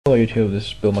Hello YouTube, this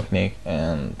is Bill McNick,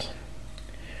 and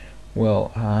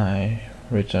well, I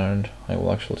returned. I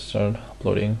will actually start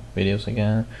uploading videos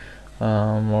again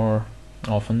more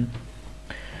often.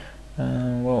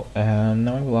 Now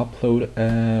I will upload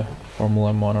a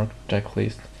Formula Monarch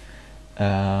checklist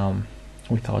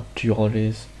without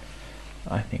dualities.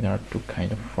 I think there are two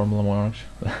kinds of Formula Monarchs,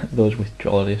 those with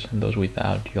dualities and those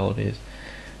without dualities.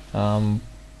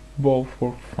 Both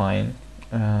work fine.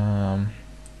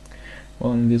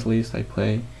 Well, in this list I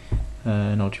play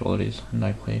no dualities, and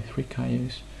I play 3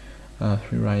 Caius,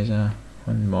 3 Ryza,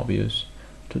 1 Mobius,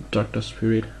 2 Darkness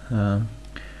Spirit, 2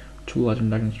 Legend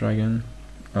Darkness Dragon,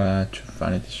 2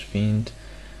 Vanity's Fiend,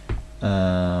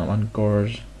 1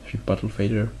 Gorge, 3 Battle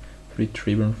Fader, 3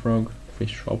 Tribune Frog, 3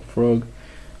 Shop Frog,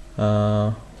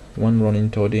 1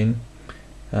 Ronin Todin,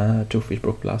 2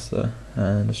 Fishbrook Blaster,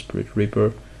 and a Spirit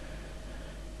Reaper.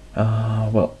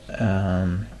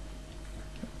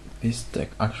 This deck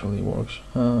actually works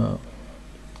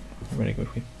very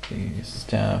good with the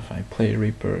staff. I play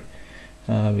Reaper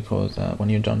because when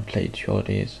you don't play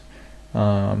dualities,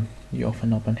 you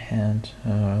often open hand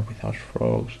without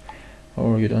frogs,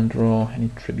 or you don't draw any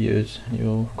tributes and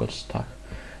you got stuck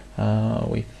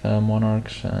with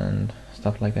monarchs and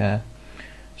stuff like that.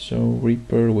 So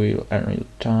Reaper will earn you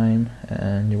time,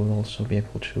 and you will also be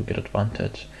able to get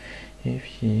advantage if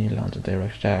he lands a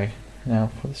direct attack. Now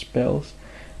for the spells,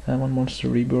 1 Monster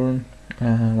Reborn,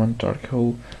 1 Dark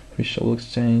Hole, 3 Shovel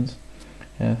Exchange,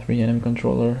 3 Enemy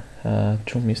Controller,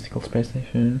 2 Mystical Space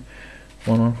Station,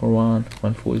 1 1-for-1,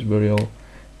 1 Foolish Burial,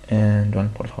 and 1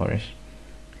 Pot Horrors.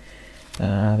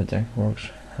 The deck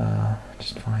works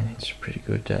just fine. It's a pretty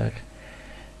good deck.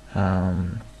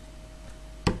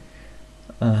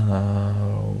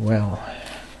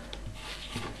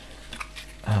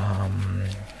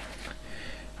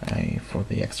 For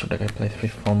the extra deck I play 3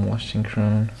 Formula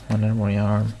Synchron, 1 Armory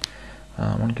Arm,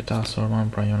 1 Catasor, 1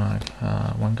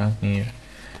 Bryonac, 1 Ganknir.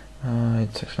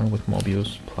 It's excellent with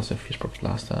Mobius plus a Fishbrook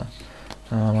Blaster,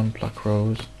 1 Black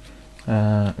Rose,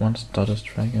 1 Stardust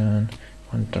Dragon,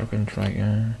 1 Darkwind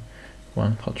Dragon,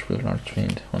 1 Hot Wheel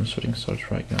Archfiend, 1 Shooting Star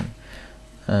Dragon,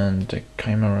 and a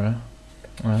Chimera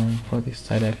for this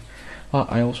side deck.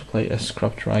 I also play a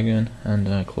Scrap Dragon and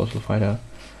a Colossal Fighter.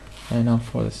 And now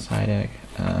for the side deck,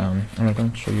 I'm not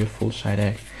going to show you a full side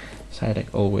deck. Side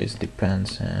deck always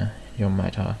depends your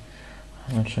meta.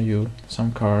 I'm going to show you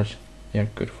some cards. They are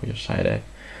good for your side deck.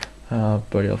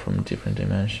 Burial from Different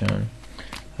Dimension.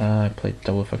 I played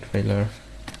Double Effect Failure,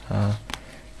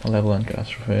 Malevolent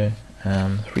Catastrophe,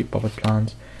 3 Puppet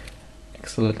Plants,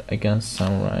 excellent against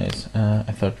Samurais,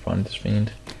 a 3rd Vanity's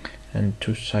Fiend, and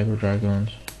 2 Cyber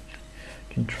Dragons.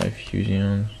 You can try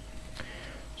Fusions.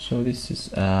 So this is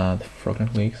the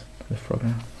Frognet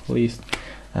list.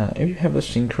 If you have a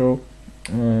synchro,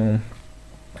 you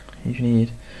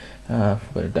need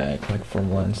for the deck like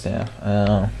Formula and stuff.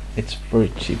 It's a very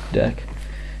cheap deck.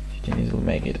 You can easily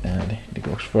make it, and it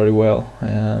works very well.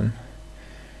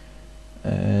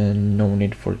 No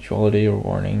need for duality or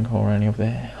warning or any of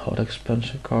the hot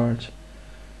expensive cards.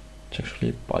 It's actually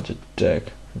a budget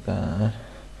deck that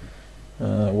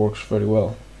works very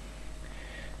well.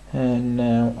 And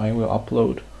now I will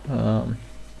upload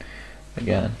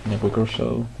again in a week or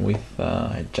so with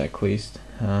a checklist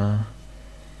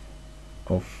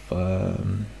of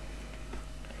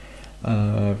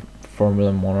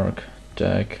Formula Monarch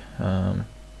deck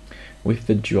with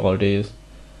the dualities.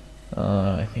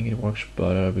 I think it works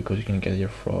better because you can get your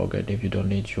frog, and if you don't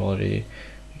need duality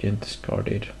you can discard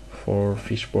it for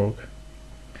Fishbrook.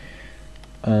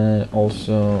 And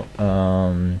also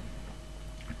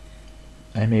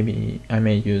I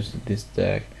may use this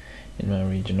deck in my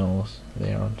regionals.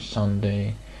 They are on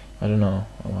Sunday. I don't know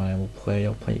what I will play.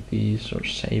 I'll play these or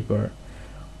Saber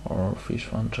or Fish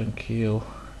Fun Tranquil.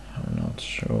 I'm not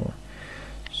sure.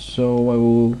 So I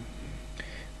will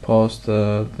post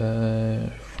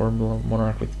the Formula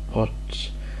Monarch with PoD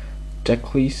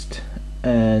checklist,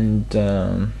 and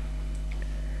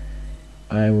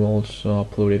I will also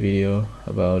upload a video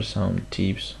about some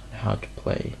tips on how to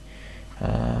play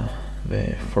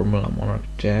the Formula Monarch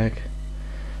deck.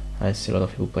 I see a lot of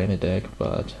people playing the deck,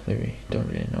 but they don't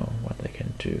really know what they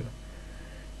can do.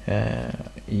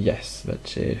 Yes,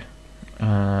 that's it.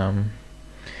 Thank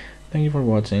you for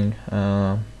watching.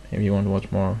 If you want to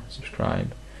watch more,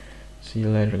 subscribe. See you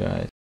later, guys.